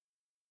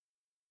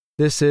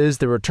This is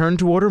the Return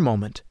to Order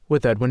Moment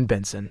with Edwin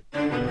Benson,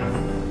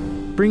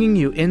 bringing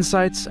you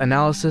insights,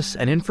 analysis,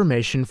 and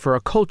information for a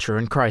culture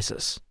in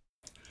crisis.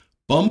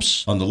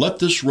 Bumps on the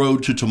leftist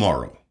road to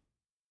tomorrow.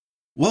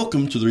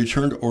 Welcome to the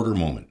Return to Order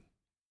Moment.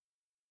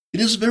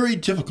 It is very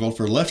difficult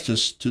for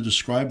leftists to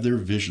describe their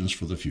visions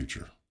for the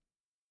future.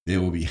 They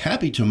will be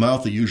happy to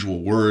mouth the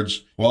usual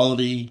words,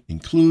 equality,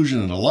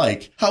 inclusion, and the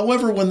like.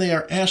 However, when they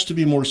are asked to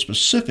be more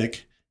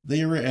specific,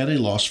 they are at a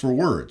loss for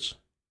words.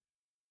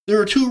 There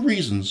are two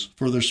reasons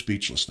for their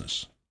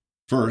speechlessness.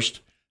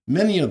 First,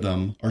 many of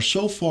them are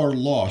so far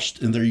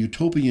lost in their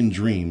utopian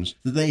dreams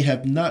that they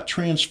have not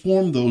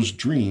transformed those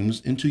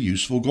dreams into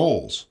useful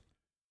goals.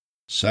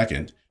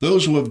 Second,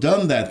 those who have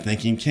done that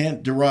thinking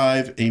can't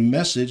derive a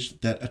message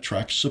that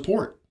attracts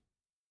support.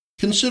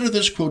 Consider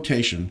this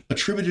quotation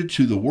attributed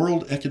to the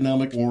World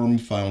Economic Forum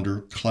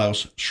founder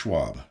Klaus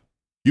Schwab.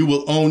 "You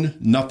will own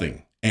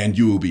nothing, and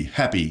you will be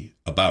happy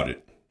about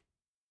it."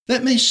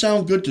 That may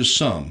sound good to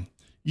some,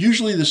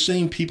 usually the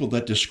same people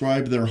that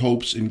describe their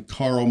hopes in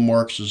Karl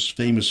Marx's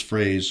famous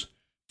phrase,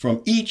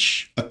 "From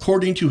each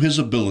according to his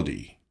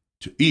ability,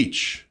 to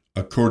each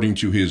according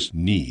to his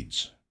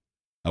needs."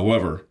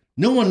 However,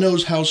 no one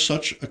knows how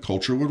such a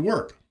culture would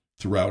work.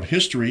 Throughout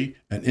history,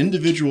 an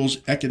individual's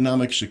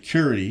economic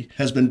security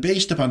has been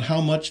based upon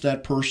how much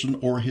that person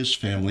or his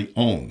family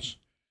owns.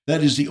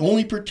 That is the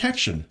only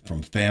protection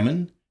from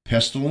famine,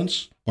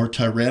 pestilence, or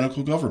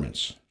tyrannical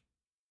governments.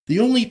 The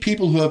only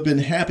people who have been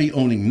happy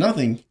owning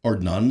nothing are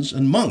nuns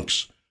and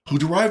monks, who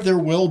derive their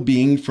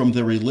well-being from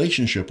their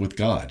relationship with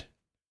God.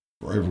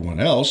 For everyone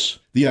else,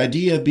 the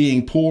idea of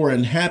being poor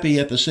and happy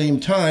at the same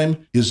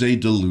time is a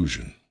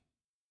delusion.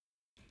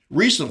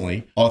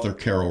 Recently, author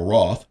Carol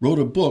Roth wrote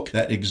a book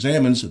that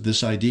examines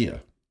this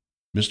idea.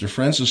 Mr.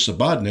 Francis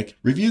Subodnik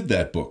reviewed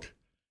that book.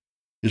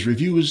 His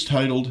review is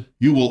titled,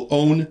 "You Will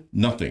Own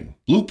Nothing: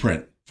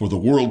 Blueprint for the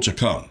World to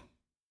Come."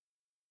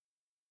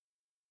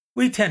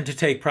 We tend to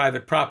take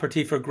private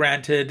property for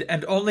granted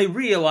and only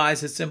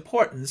realize its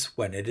importance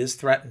when it is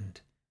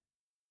threatened.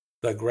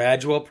 The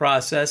gradual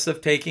process of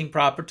taking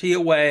property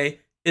away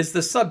is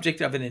the subject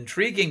of an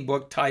intriguing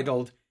book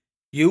titled,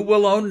 "You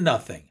Will Own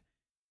Nothing: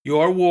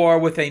 Your War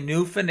with a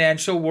New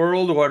Financial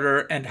World Order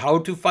and How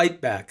to Fight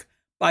Back"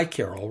 by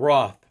Carol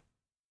Roth.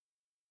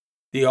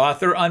 The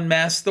author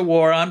unmasks the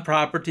war on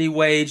property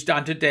waged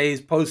on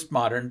today's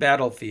postmodern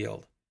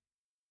battlefield.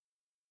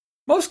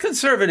 Most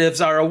conservatives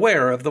are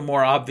aware of the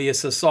more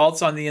obvious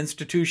assaults on the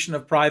institution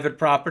of private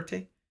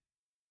property.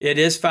 It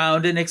is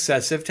found in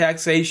excessive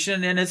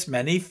taxation in its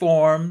many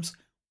forms,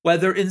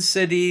 whether in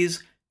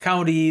cities,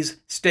 counties,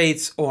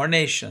 states, or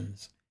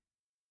nations.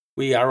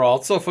 We are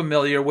also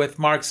familiar with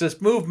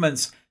Marxist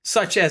movements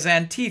such as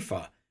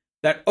Antifa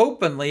that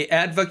openly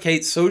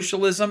advocate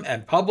socialism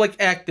and public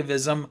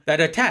activism that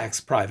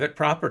attacks private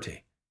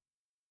property.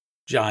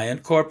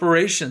 Giant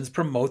corporations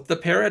promote the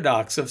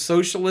paradox of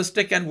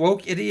socialistic and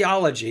woke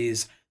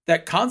ideologies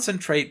that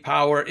concentrate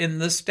power in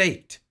the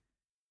state.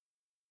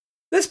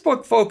 This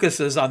book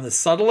focuses on the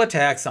subtle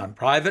attacks on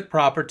private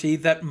property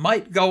that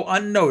might go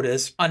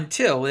unnoticed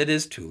until it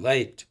is too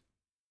late.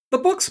 The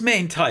book's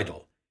main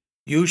title,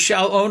 "You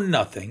Shall Own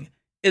Nothing,"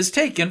 is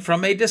taken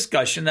from a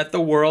discussion at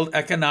the World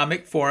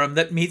Economic Forum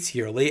that meets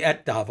yearly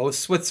at Davos,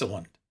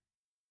 Switzerland.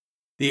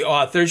 The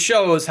author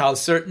shows how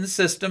certain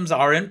systems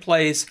are in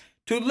place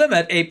to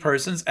limit a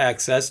person's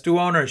access to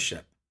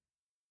ownership.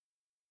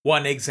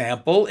 One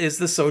example is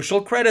the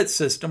social credit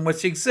system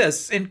which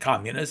exists in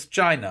communist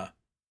China.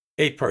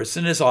 A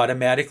person is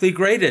automatically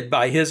graded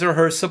by his or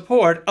her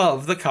support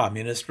of the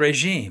communist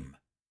regime.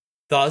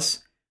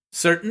 Thus,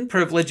 certain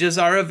privileges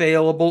are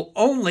available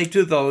only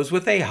to those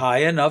with a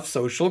high enough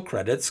social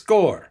credit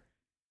score.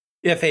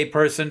 If a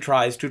person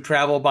tries to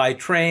travel by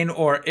train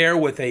or air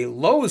with a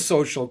low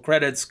social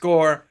credit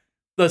score,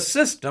 the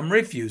system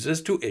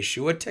refuses to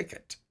issue a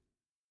ticket.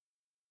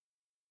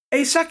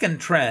 A second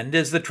trend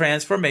is the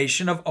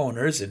transformation of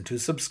owners into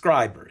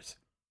subscribers.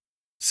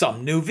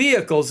 Some new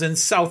vehicles in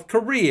South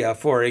Korea,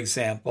 for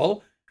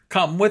example,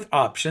 come with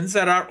options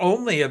that are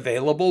only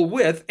available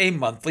with a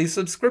monthly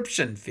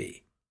subscription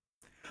fee.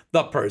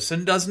 The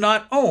person does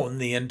not own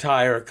the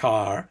entire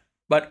car,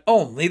 but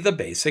only the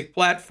basic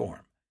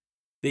platform.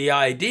 The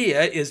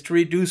idea is to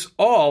reduce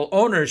all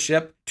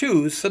ownership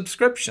to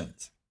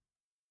subscriptions.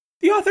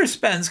 The author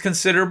spends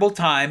considerable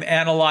time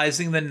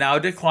analyzing the now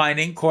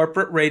declining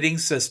corporate rating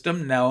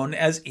system known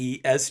as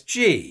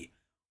ESG,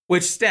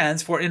 which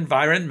stands for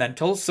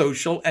Environmental,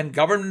 Social, and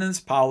Governance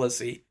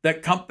Policy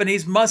that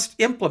companies must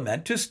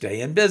implement to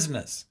stay in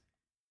business.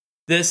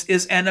 This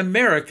is an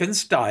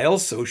American-style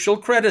social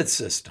credit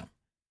system.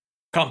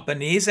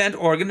 Companies and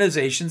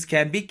organizations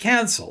can be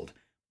canceled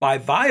by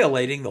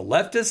violating the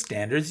leftist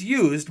standards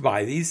used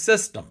by these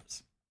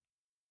systems.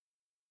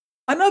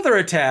 Another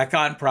attack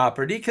on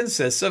property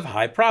consists of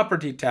high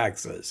property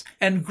taxes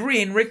and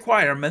green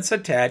requirements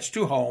attached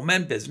to home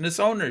and business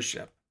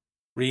ownership.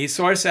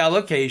 Resource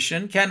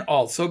allocation can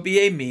also be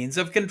a means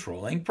of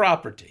controlling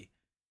property.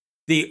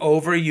 The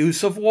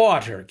overuse of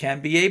water can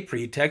be a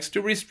pretext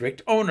to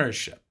restrict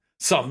ownership.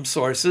 Some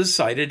sources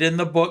cited in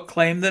the book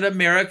claim that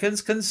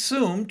Americans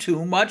consume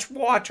too much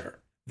water.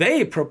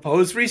 They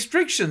propose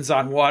restrictions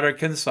on water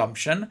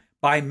consumption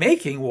by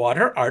making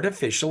water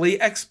artificially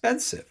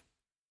expensive.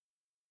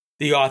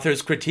 The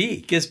author's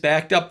critique is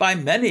backed up by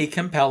many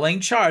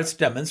compelling charts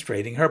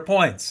demonstrating her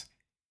points.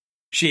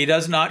 She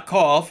does not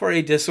call for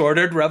a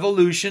disordered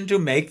revolution to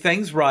make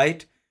things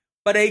right,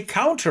 but a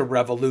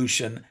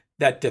counter-revolution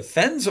that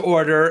defends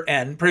order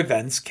and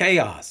prevents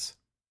chaos.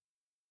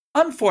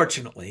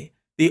 Unfortunately,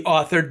 the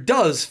author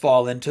does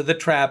fall into the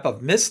trap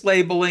of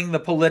mislabeling the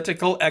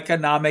political,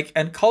 economic,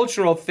 and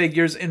cultural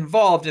figures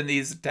involved in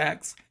these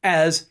attacks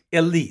as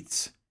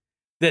elites.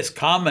 This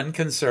common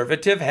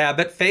conservative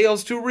habit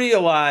fails to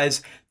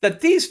realize that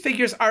these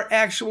figures are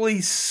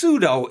actually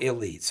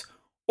pseudo-elites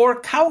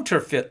or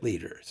counterfeit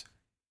leaders.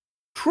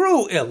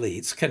 True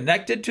elites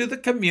connected to the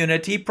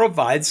community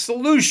provide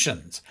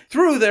solutions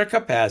through their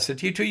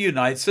capacity to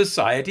unite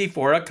society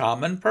for a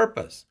common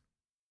purpose.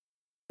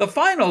 The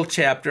final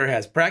chapter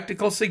has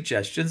practical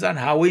suggestions on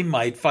how we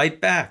might fight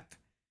back.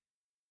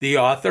 The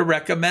author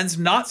recommends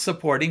not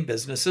supporting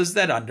businesses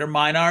that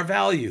undermine our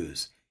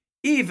values,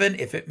 even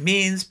if it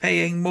means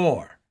paying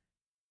more.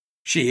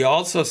 She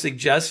also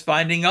suggests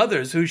finding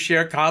others who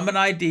share common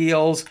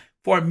ideals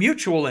for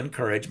mutual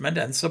encouragement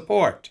and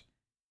support.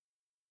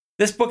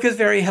 This book is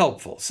very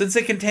helpful since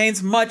it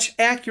contains much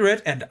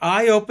accurate and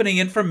eye-opening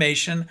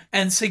information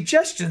and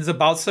suggestions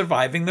about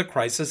surviving the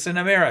crisis in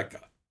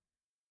America.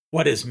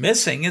 What is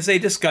missing is a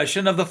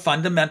discussion of the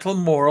fundamental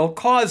moral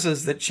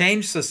causes that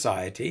change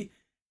society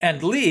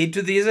and lead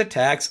to these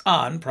attacks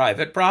on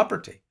private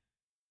property.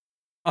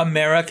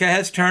 America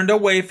has turned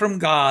away from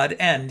God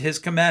and His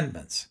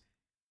commandments.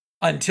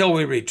 Until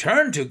we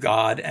return to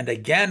God and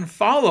again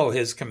follow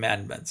His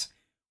commandments,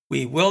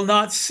 we will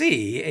not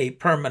see a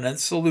permanent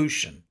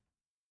solution.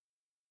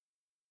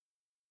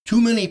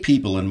 Too many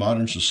people in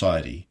modern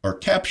society are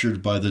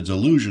captured by the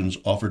delusions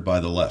offered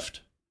by the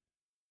left.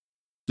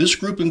 This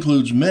group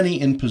includes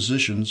many in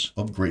positions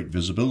of great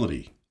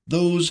visibility,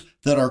 those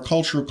that our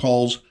culture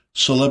calls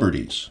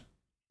celebrities.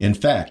 In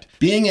fact,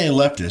 being a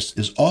leftist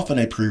is often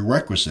a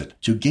prerequisite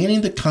to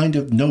gaining the kind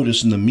of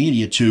notice in the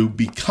media to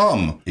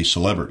become a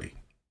celebrity.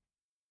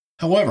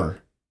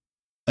 However,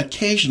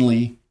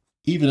 occasionally,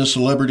 even a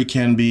celebrity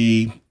can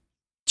be,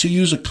 to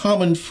use a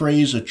common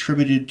phrase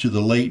attributed to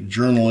the late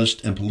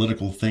journalist and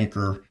political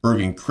thinker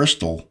Irving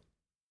Kristol,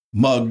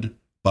 mugged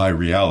by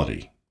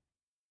reality.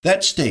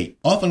 That state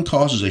often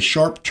causes a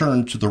sharp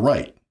turn to the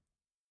right.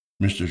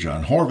 Mr.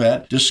 John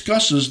Horvat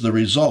discusses the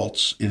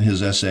results in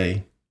his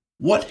essay,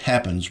 What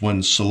Happens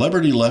When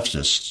Celebrity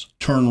Leftists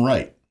Turn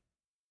Right?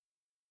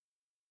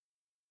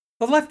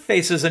 The left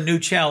faces a new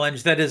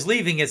challenge that is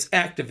leaving its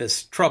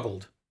activists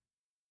troubled.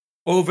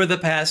 Over the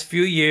past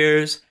few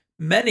years,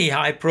 many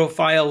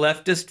high-profile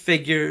leftist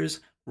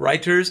figures,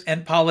 writers,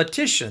 and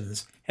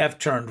politicians have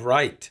turned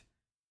right.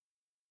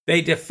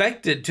 They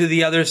defected to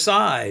the other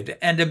side,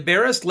 and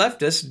embarrassed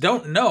leftists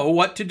don't know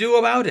what to do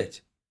about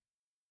it.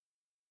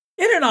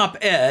 In an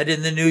op-ed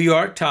in the New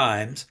York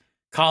Times,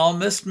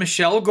 columnist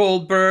Michelle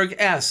Goldberg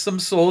asks some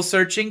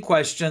soul-searching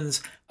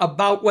questions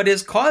about what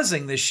is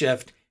causing the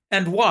shift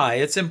and why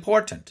it's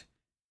important.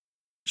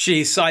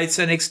 She cites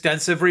an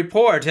extensive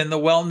report in the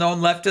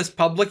well-known leftist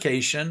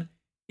publication,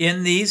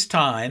 In These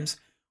Times,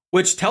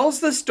 which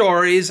tells the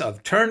stories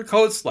of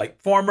turncoats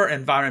like former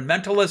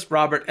environmentalist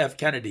Robert F.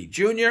 Kennedy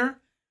Jr.,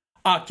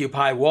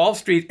 Occupy Wall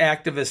Street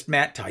activist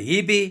Matt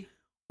Taibbi,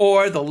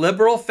 or the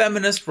liberal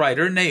feminist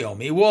writer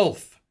Naomi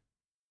Wolf.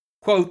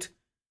 Quote,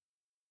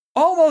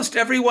 Almost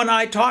everyone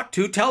I talk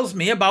to tells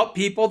me about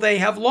people they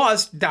have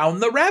lost down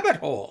the rabbit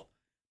hole.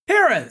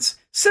 Parents,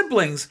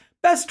 siblings,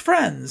 best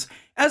friends,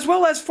 as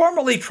well as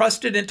formerly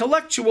trusted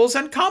intellectuals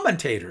and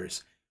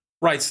commentators,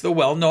 writes the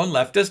well-known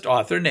leftist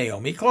author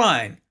Naomi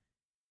Klein.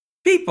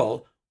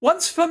 People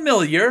once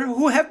familiar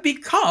who have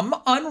become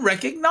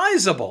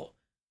unrecognizable.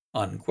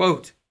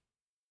 Unquote.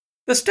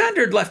 The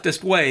standard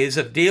leftist ways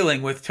of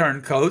dealing with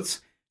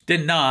turncoats,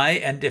 deny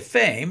and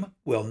defame,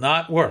 will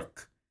not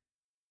work.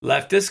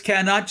 Leftists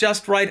cannot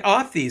just write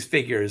off these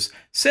figures,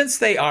 since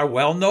they are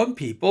well-known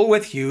people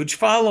with huge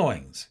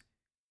followings.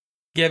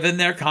 Given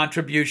their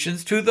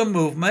contributions to the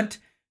movement,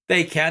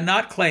 they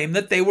cannot claim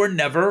that they were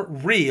never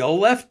real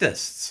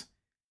leftists.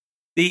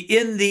 The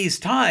In These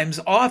Times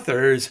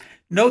authors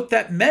note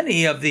that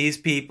many of these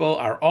people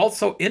are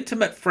also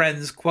intimate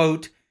friends,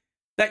 quote,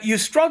 that you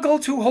struggle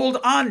to hold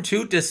on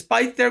to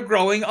despite their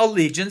growing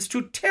allegiance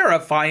to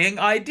terrifying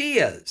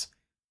ideas,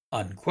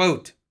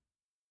 unquote.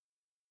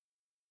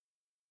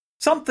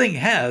 Something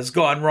has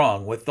gone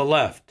wrong with the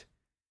left.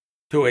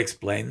 To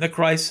explain the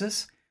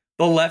crisis,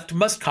 the left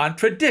must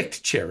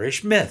contradict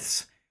cherished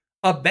myths,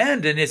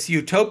 abandon its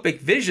utopic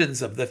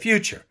visions of the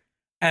future,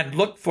 and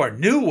look for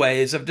new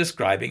ways of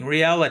describing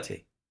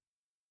reality.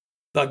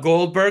 The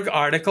Goldberg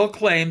article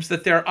claims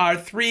that there are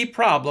 3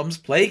 problems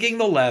plaguing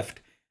the left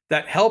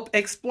that help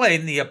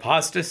explain the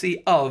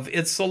apostasy of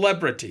its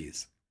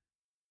celebrities.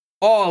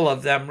 All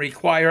of them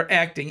require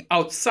acting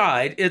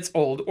outside its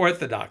old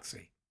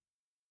orthodoxy.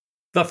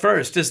 The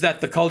first is that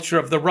the culture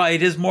of the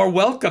right is more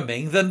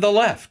welcoming than the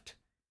left.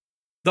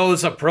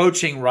 Those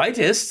approaching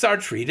rightists are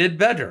treated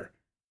better,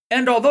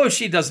 and although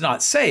she does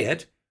not say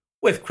it,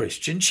 with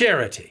Christian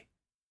charity.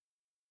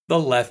 The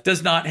left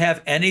does not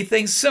have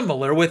anything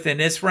similar within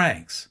its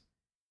ranks.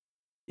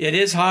 It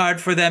is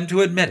hard for them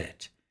to admit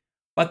it,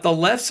 but the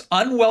left's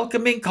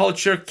unwelcoming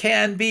culture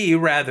can be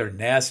rather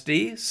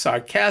nasty,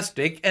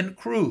 sarcastic, and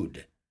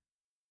crude.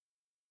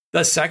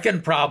 The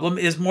second problem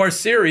is more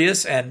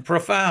serious and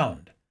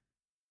profound.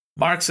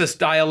 Marxist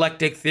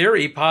dialectic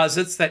theory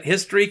posits that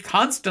history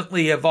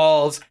constantly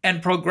evolves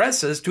and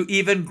progresses to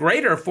even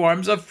greater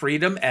forms of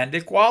freedom and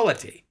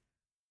equality.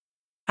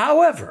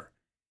 However,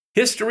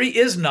 history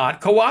is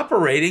not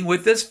cooperating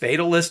with this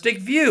fatalistic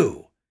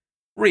view.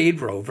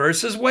 Read Roe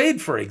v.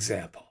 Wade, for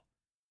example.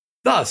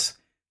 Thus,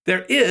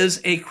 there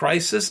is a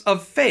crisis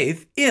of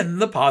faith in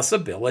the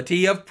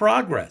possibility of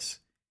progress.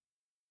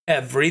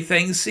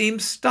 Everything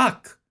seems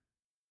stuck.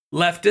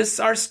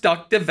 Leftists are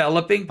stuck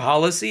developing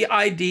policy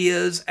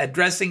ideas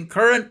addressing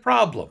current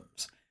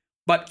problems,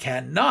 but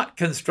cannot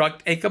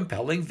construct a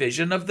compelling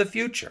vision of the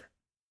future.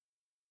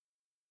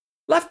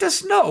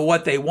 Leftists know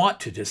what they want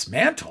to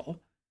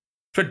dismantle: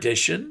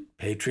 tradition,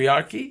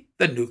 patriarchy,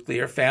 the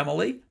nuclear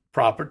family,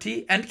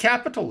 property, and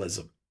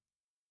capitalism.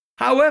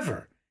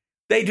 However,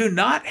 they do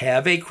not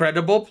have a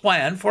credible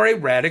plan for a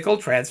radical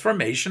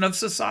transformation of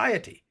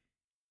society.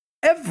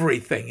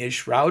 Everything is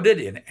shrouded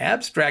in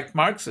abstract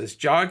Marxist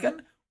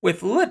jargon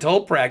with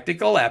little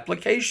practical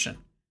application.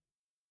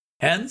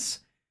 Hence,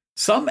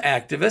 some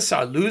activists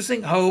are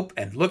losing hope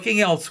and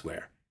looking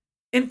elsewhere,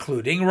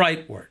 including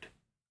rightward.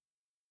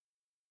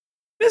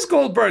 Ms.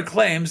 Goldberg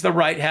claims the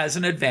right has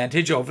an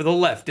advantage over the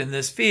left in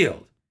this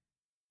field.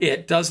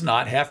 It does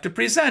not have to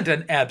present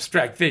an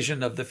abstract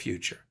vision of the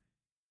future.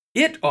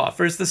 It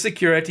offers the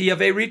security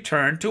of a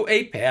return to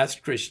a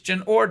past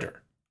Christian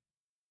order.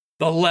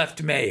 The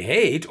left may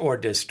hate or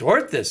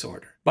distort this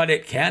order, but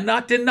it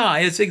cannot deny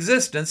its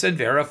existence and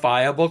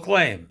verifiable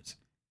claims.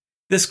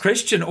 This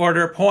Christian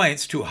order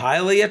points to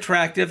highly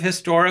attractive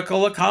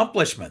historical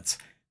accomplishments,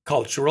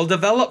 cultural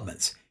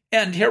developments,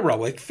 and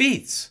heroic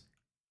feats.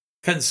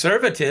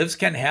 Conservatives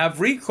can have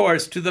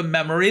recourse to the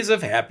memories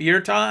of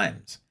happier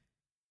times.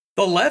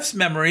 The left's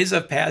memories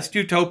of past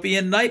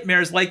utopian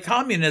nightmares like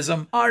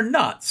communism are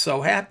not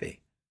so happy.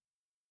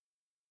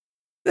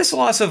 This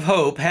loss of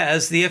hope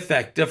has the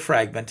effect of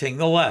fragmenting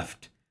the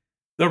left.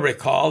 The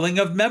recalling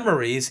of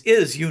memories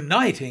is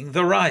uniting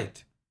the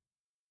right.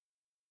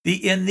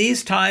 The In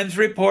These Times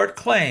report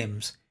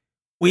claims,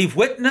 "We've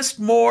witnessed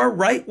more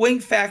right-wing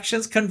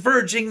factions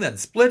converging than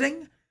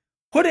splitting,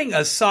 putting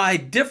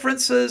aside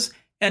differences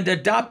and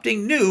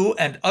adopting new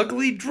and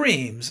ugly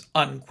dreams,"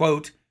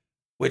 unquote,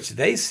 which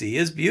they see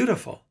as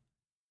beautiful.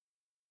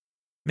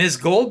 Ms.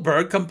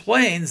 Goldberg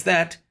complains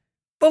that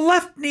the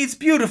left needs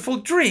beautiful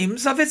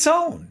dreams of its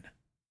own.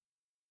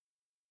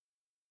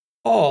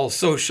 All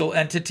social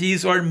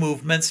entities or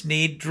movements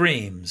need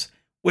dreams,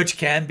 which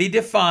can be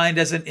defined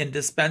as an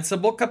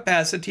indispensable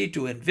capacity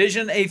to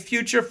envision a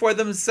future for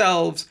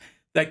themselves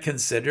that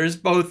considers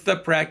both the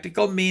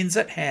practical means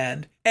at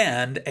hand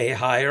and a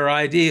higher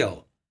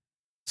ideal.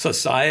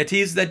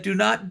 Societies that do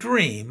not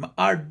dream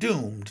are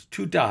doomed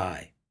to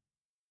die.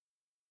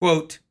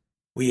 Quote,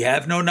 "We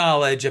have no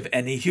knowledge of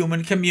any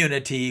human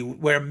community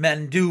where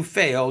men do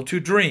fail to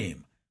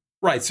dream,"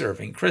 writes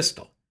Irving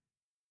Kristol,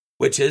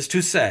 which is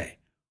to say,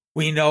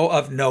 we know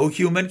of no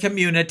human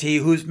community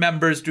whose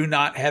members do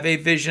not have a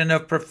vision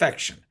of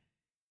perfection,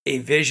 a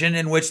vision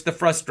in which the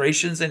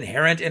frustrations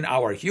inherent in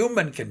our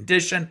human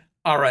condition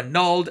are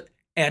annulled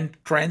and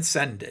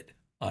transcended,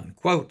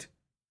 unquote.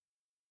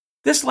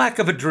 This lack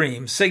of a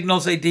dream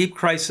signals a deep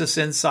crisis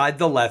inside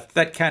the left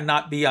that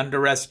cannot be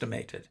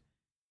underestimated.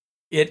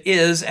 It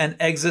is an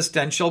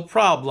existential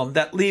problem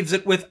that leaves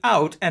it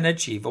without an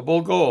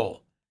achievable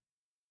goal.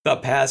 The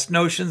past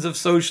notions of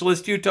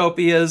socialist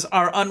utopias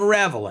are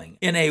unraveling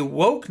in a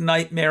woke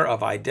nightmare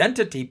of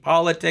identity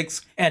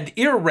politics and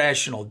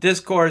irrational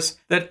discourse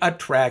that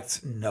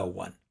attracts no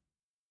one.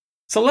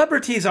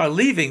 Celebrities are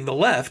leaving the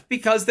left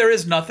because there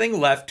is nothing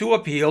left to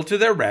appeal to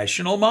their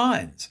rational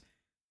minds.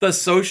 The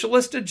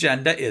socialist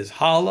agenda is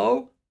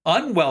hollow,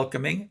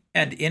 unwelcoming,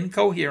 and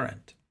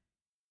incoherent.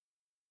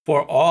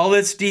 For all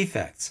its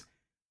defects,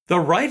 the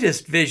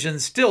rightist vision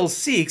still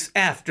seeks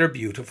after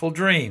beautiful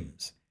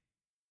dreams.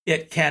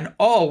 It can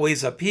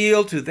always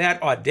appeal to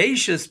that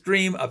audacious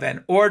dream of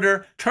an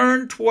order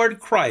turned toward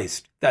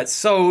Christ that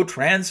so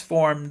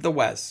transformed the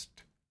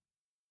West.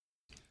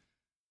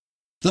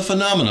 The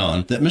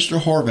phenomenon that Mr.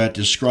 Horvat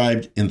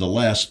described in the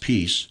last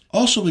piece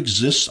also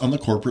exists on the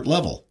corporate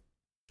level.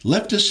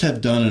 Leftists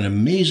have done an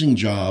amazing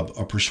job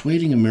of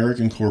persuading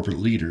American corporate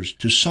leaders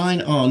to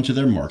sign on to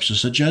their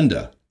Marxist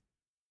agenda.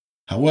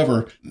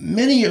 However,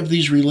 many of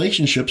these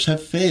relationships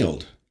have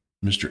failed.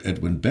 Mr.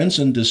 Edwin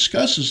Benson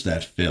discusses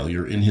that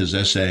failure in his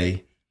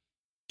essay,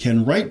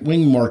 "Can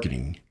Right-Wing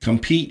Marketing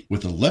Compete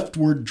with the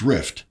Leftward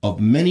Drift of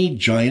Many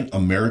Giant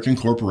American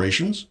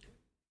Corporations?"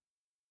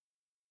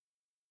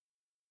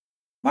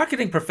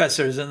 Marketing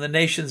professors in the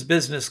nation's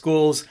business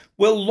schools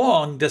will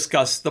long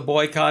discuss the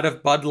boycott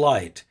of Bud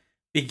Light,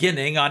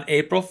 beginning on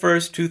April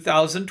 1,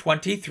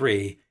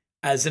 2023,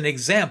 as an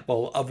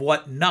example of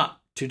what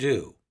not to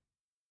do.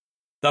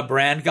 The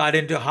brand got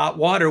into hot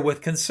water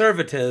with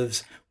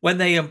conservatives when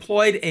they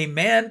employed a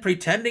man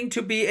pretending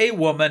to be a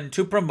woman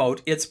to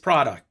promote its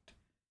product.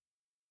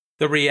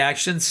 The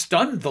reaction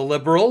stunned the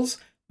liberals,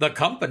 the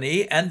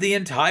company, and the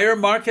entire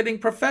marketing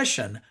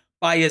profession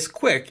by his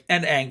quick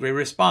and angry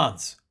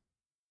response.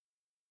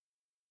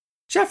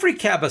 Jeffrey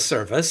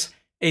Cabaservice,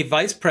 a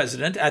vice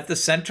president at the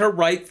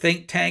center-right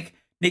think tank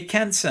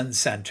Nickensen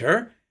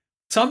Center,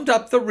 summed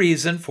up the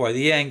reason for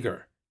the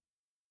anger.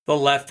 The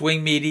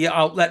left-wing media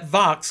outlet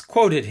Vox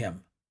quoted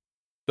him.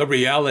 "The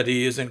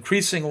reality is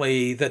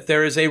increasingly that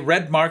there is a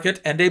red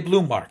market and a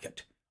blue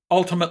market.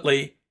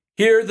 Ultimately,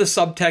 here the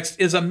subtext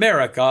is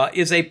America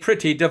is a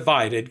pretty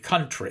divided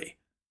country."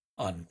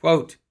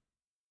 Unquote.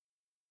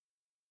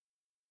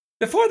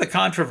 Before the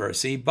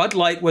controversy, Bud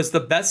Light was the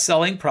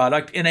best-selling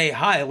product in a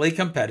highly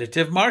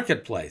competitive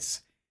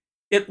marketplace.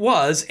 It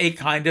was a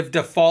kind of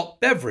default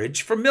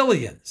beverage for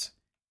millions.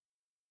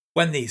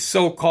 When the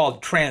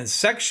so-called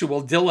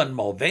transsexual Dylan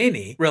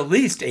Mulvaney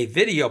released a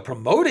video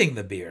promoting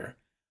the beer,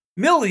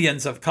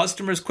 millions of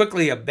customers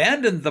quickly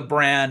abandoned the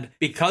brand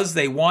because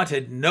they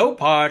wanted no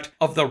part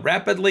of the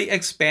rapidly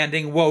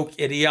expanding woke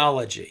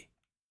ideology.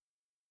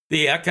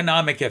 The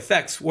economic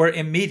effects were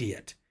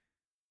immediate.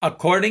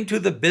 According to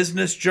the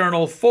business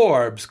journal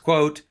Forbes,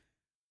 quote,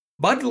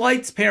 Bud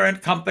Light's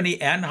parent company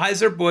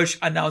Anheuser-Busch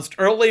announced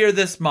earlier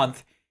this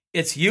month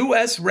its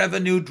U.S.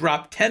 revenue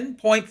dropped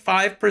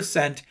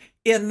 10.5%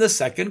 in the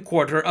second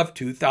quarter of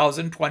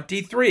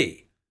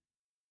 2023.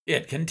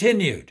 It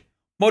continued,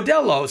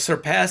 Modelo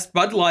surpassed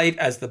Bud Light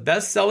as the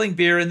best-selling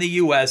beer in the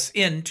U.S.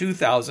 in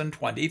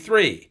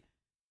 2023.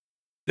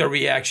 The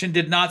reaction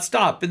did not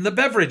stop in the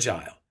beverage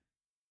aisle.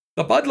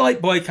 The Bud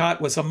Light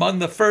boycott was among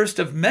the first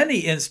of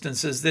many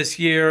instances this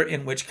year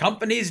in which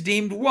companies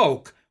deemed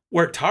woke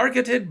were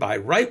targeted by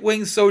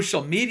right-wing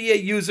social media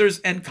users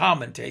and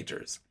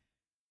commentators.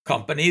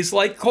 Companies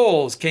like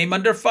Kohl's came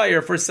under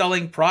fire for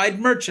selling Pride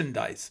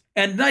merchandise,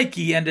 and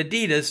Nike and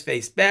Adidas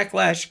faced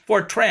backlash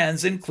for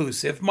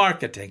trans-inclusive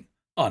marketing.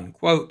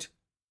 Unquote.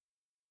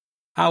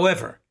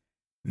 However,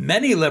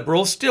 many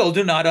liberals still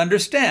do not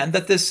understand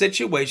that this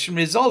situation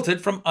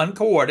resulted from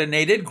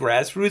uncoordinated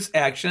grassroots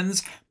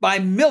actions by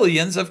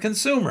millions of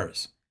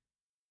consumers.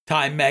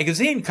 Time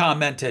magazine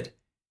commented,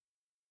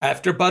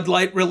 after Bud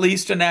Light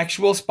released an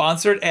actual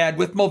sponsored ad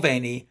with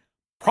Mulvaney,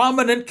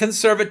 prominent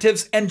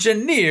conservatives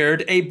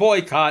engineered a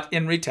boycott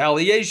in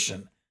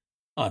retaliation.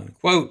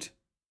 Unquote.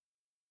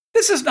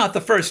 This is not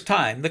the first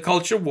time the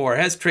culture war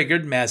has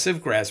triggered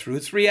massive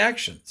grassroots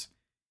reactions.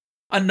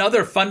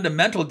 Another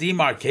fundamental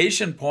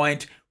demarcation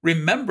point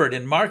remembered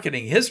in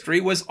marketing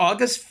history was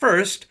August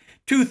 1st,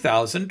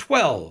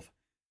 2012,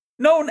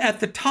 known at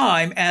the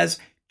time as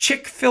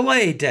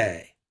Chick-fil-A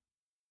Day.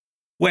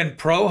 When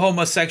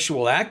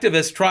pro-homosexual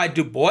activists tried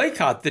to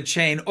boycott the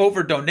chain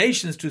over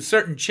donations to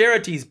certain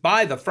charities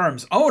by the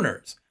firm's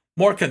owners,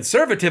 more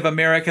conservative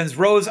Americans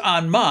rose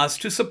en masse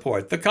to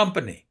support the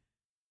company.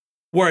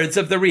 Words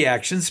of the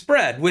reaction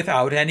spread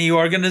without any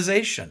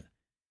organization.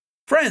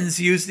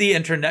 Friends used the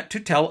internet to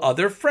tell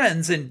other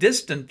friends in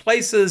distant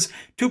places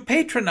to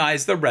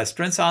patronize the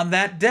restaurants on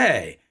that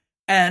day,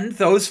 and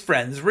those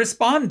friends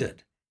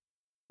responded.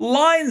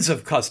 Lines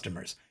of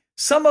customers,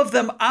 some of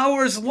them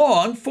hours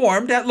long,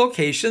 formed at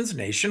locations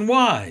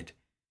nationwide.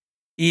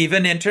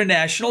 Even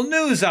international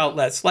news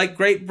outlets like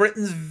Great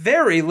Britain's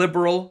very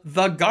liberal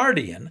The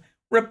Guardian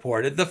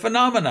reported the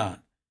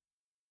phenomenon.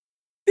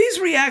 These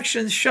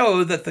reactions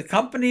show that the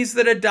companies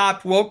that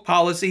adopt woke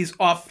policies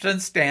often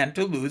stand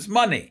to lose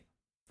money.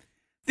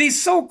 The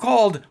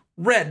so-called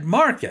red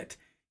market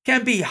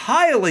can be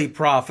highly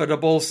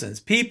profitable since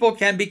people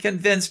can be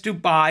convinced to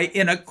buy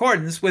in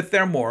accordance with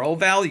their moral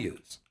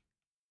values.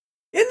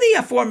 In the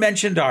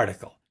aforementioned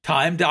article,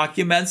 Time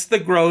documents the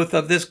growth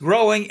of this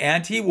growing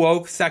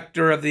anti-woke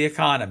sector of the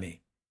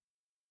economy.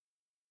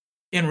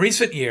 In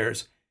recent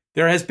years,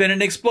 there has been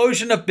an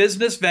explosion of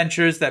business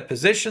ventures that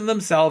position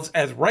themselves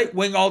as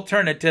right-wing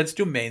alternatives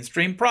to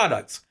mainstream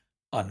products.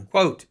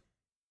 Unquote.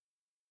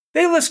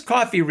 They list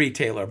coffee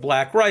retailer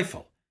Black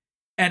Rifle,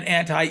 an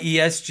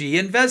anti-ESG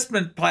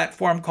investment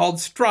platform called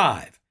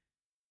Strive,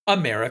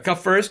 America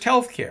First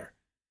Healthcare,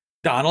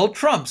 Donald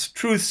Trump's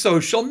Truth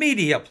social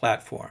media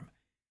platform,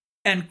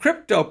 and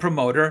crypto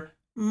promoter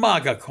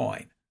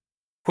MagaCoin.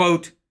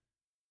 Quote,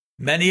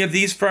 many of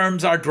these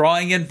firms are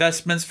drawing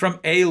investments from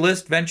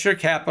A-list venture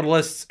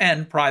capitalists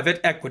and private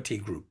equity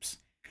groups,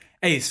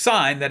 a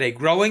sign that a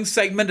growing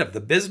segment of the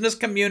business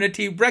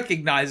community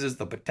recognizes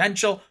the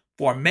potential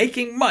for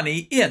making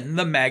money in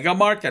the MAGA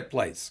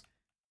marketplace.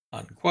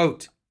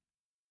 Unquote.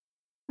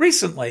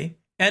 Recently,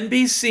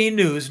 NBC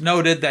News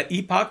noted that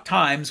Epoch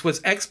Times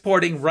was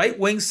exporting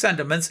right-wing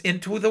sentiments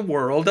into the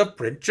world of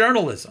print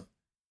journalism.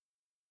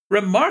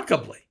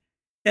 Remarkably,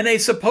 in a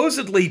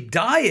supposedly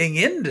dying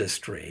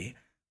industry,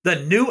 the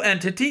new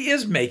entity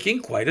is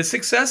making quite a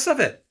success of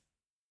it.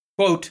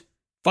 Quote,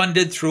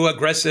 Funded through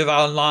aggressive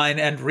online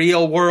and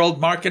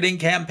real-world marketing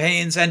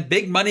campaigns and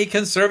big-money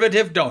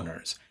conservative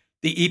donors,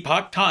 the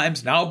Epoch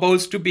Times now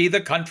boasts to be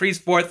the country's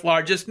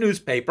fourth-largest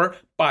newspaper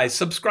by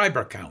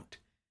subscriber count.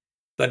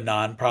 The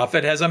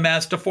nonprofit has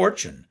amassed a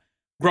fortune,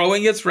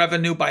 growing its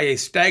revenue by a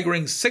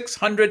staggering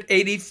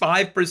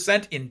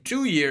 685% in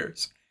 2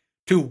 years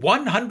to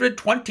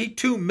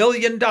 $122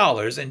 million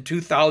in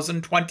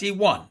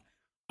 2021,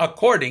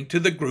 according to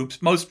the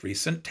group's most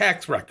recent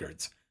tax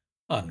records."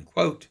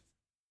 Unquote.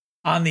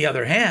 On the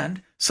other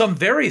hand, some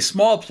very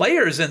small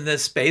players in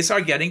this space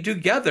are getting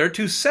together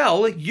to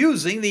sell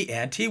using the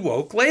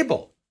anti-woke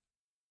label.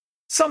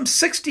 Some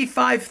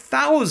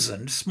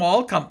 65,000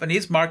 small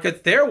companies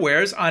market their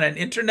wares on an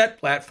internet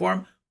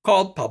platform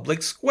called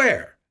Public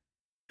Square.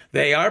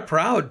 They are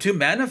proud to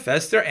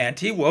manifest their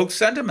anti-woke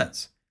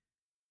sentiments.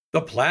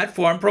 The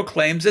platform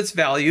proclaims its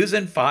values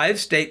in 5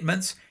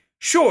 statements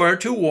sure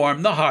to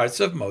warm the hearts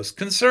of most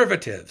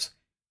conservatives.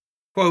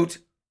 Quote,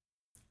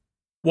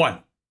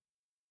 1.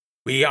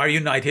 We are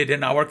united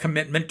in our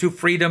commitment to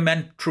freedom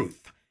and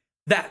truth.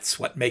 That's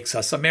what makes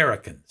us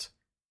Americans.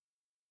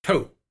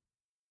 2.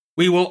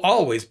 We will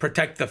always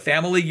protect the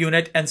family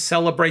unit and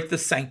celebrate the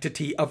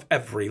sanctity of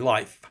every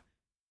life.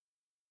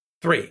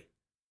 3.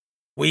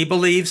 We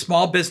believe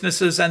small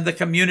businesses and the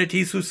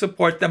communities who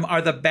support them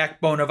are the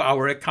backbone of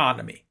our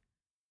economy.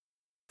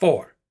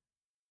 4.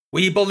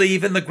 We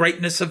believe in the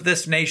greatness of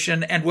this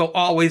nation and will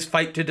always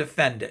fight to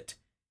defend it.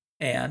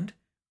 And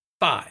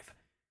 5.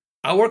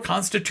 Our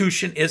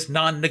Constitution is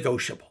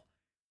non-negotiable.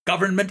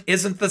 Government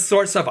isn't the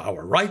source of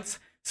our rights,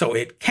 so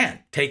it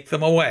can't take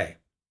them away.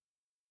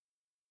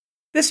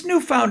 This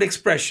newfound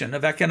expression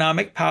of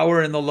economic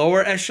power in the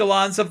lower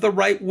echelons of the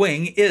right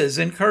wing is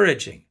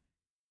encouraging.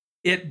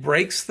 It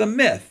breaks the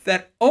myth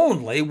that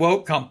only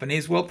woke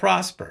companies will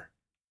prosper.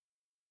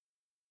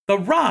 The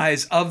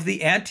rise of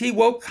the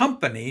anti-woke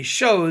company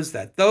shows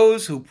that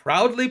those who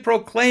proudly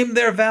proclaim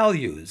their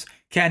values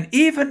can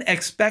even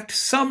expect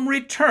some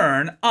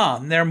return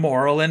on their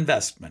moral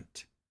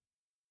investment.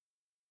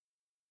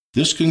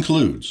 This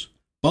concludes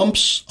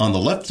Bumps on the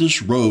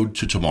Leftist Road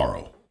to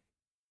Tomorrow.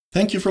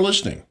 Thank you for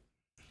listening.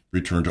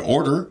 Return to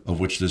Order, of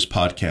which this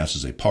podcast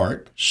is a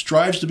part,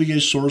 strives to be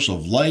a source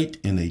of light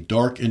in a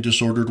dark and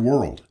disordered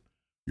world.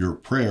 Your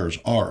prayers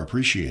are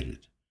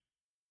appreciated.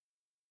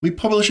 We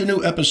publish a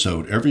new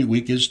episode every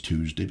week as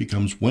Tuesday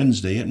becomes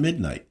Wednesday at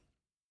midnight.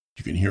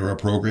 You can hear our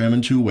program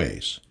in 2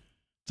 ways.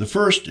 The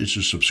first is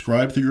to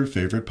subscribe through your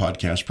favorite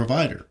podcast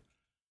provider.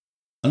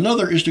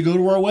 Another is to go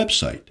to our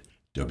website,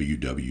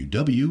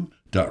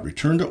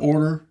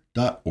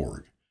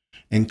 www.returntoorder.org,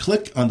 and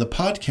click on the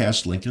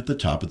podcast link at the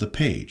top of the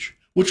page,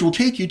 which will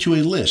take you to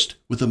a list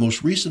with the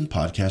most recent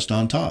podcast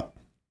on top.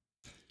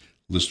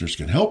 Listeners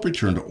can help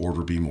Return to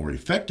Order be more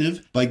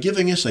effective by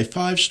giving us a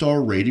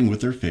 5-star rating with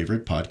their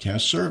favorite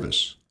podcast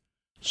service.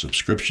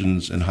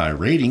 Subscriptions and high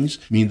ratings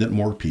mean that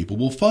more people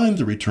will find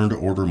the Return to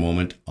Order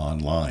moment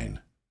online.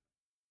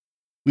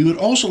 We would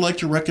also like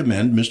to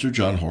recommend Mr.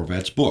 John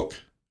Horvat's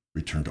book,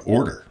 Return to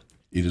Order.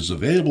 It is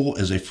available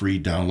as a free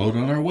download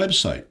on our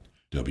website,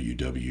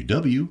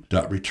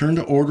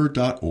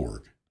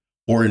 www.returntoorder.org,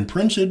 or in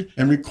printed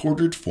and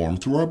recorded form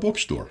through our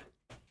bookstore.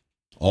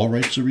 All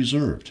rights are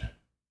reserved.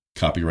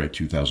 Copyright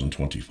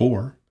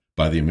 2024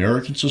 by the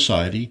American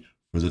Society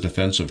for the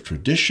Defense of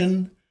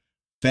Tradition,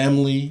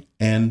 Family,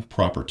 and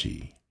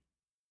Property,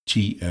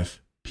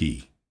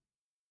 TFP.